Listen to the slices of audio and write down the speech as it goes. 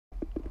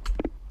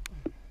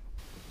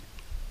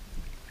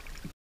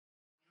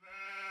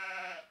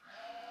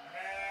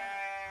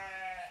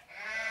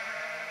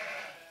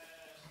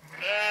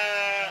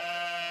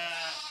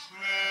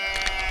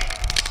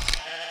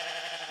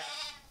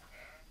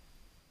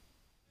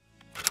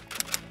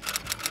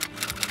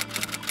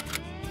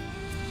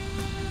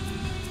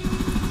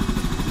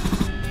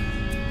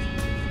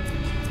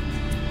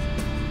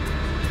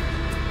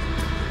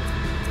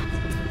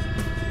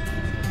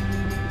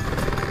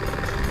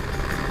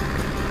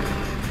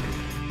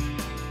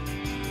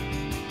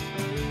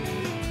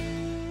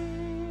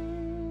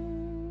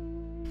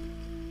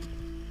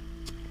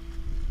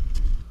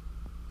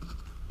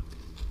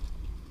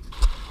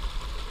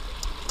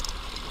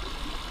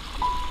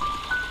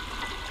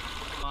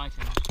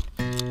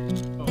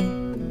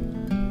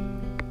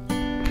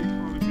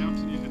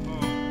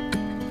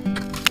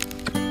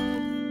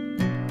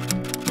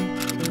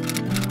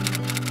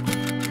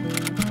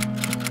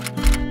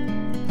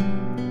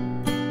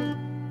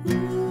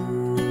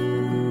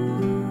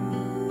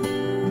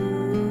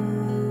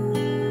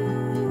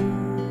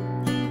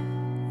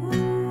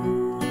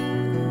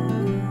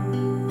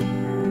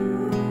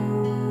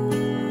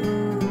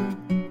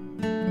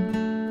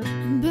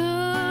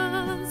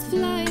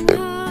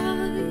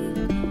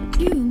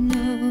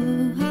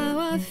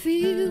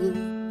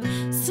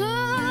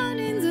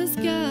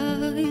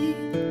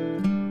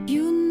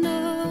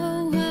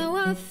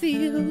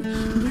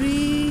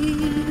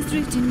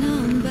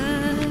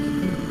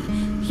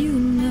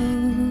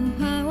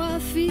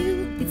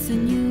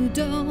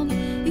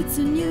It's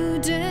a new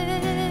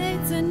day,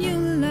 it's a new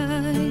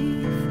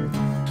life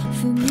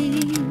for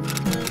me,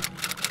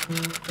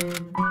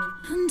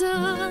 and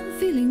I'm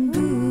feeling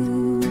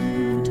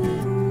good.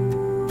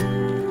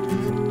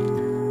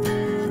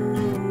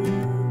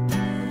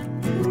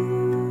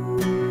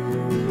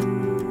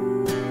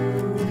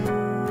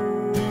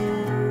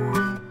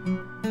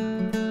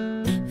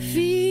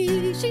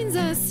 Fish in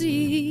the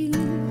sea,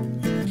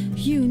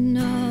 you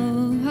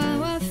know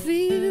how I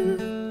feel.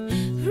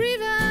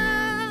 River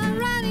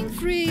running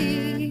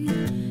free,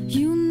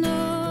 you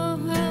know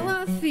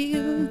how I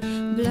feel.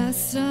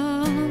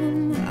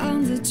 Blossom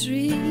on the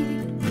tree,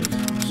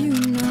 you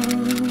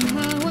know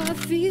how I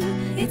feel.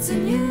 It's a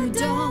new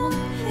dawn,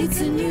 it's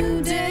a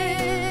new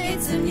day,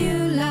 it's a new